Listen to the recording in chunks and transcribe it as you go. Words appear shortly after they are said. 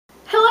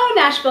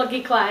Hello Nashville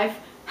Geek Life!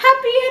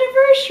 Happy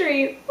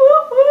anniversary! Woo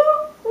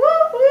woo! Woo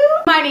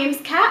woo! My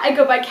name's Kat. I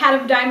go by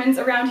KatOfDiamonds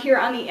around here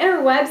on the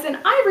interwebs, and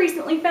I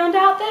recently found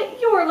out that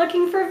you're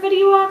looking for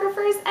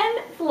videographers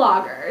and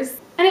vloggers.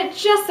 And it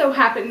just so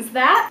happens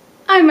that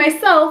I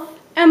myself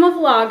am a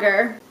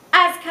vlogger.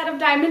 As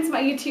KatOfDiamonds,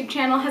 my YouTube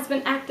channel has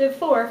been active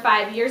for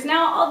 5 years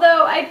now,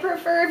 although I'd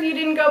prefer if you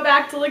didn't go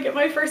back to look at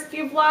my first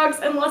few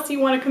vlogs unless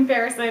you want a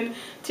comparison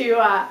to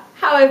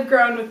how I've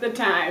grown with the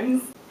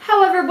times.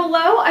 However,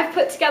 below I've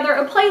put together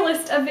a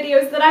playlist of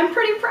videos that I'm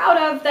pretty proud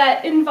of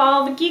that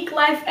involve geek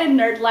life and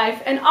nerd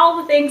life and all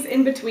the things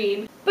in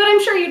between. But I'm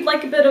sure you'd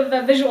like a bit of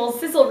a visual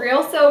sizzle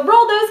reel, so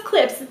roll those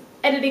clips.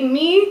 Editing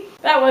me?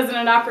 That wasn't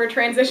an awkward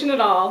transition at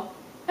all.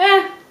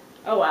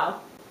 Oh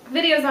well.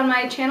 Videos on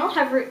my channel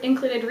have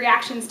included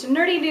reactions to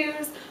nerdy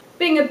news,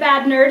 being a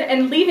bad nerd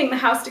and leaving the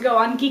house to go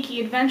on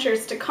geeky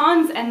adventures to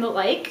cons and the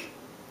like.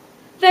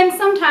 Then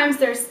sometimes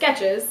there's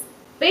sketches.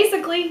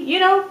 Basically, you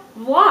know,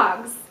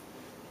 vlogs.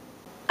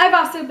 I've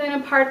also been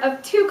a part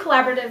of 2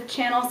 collaborative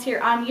channels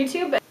here on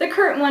YouTube, the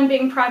current one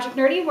being Project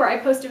Nerdy, where I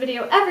post a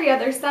video every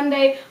other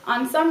Sunday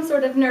on some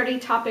sort of nerdy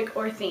topic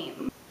or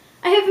theme.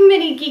 I have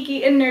many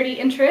geeky and nerdy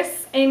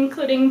interests,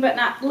 including but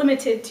not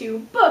limited to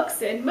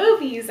books and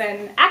movies,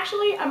 and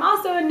actually I'm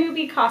also a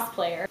newbie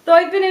cosplayer. Though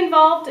I've been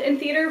involved in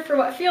theater for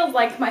what feels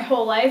like my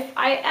whole life,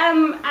 I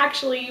am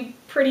actually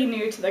pretty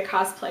new to the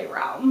cosplay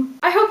realm.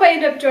 I hope I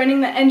end up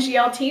joining the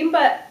NGL team,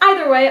 but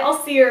either way,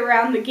 I'll see you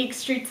around the geek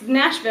streets of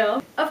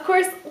Nashville. Of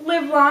course,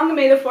 live long,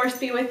 may the force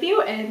be with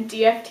you, and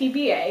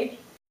DFTBA.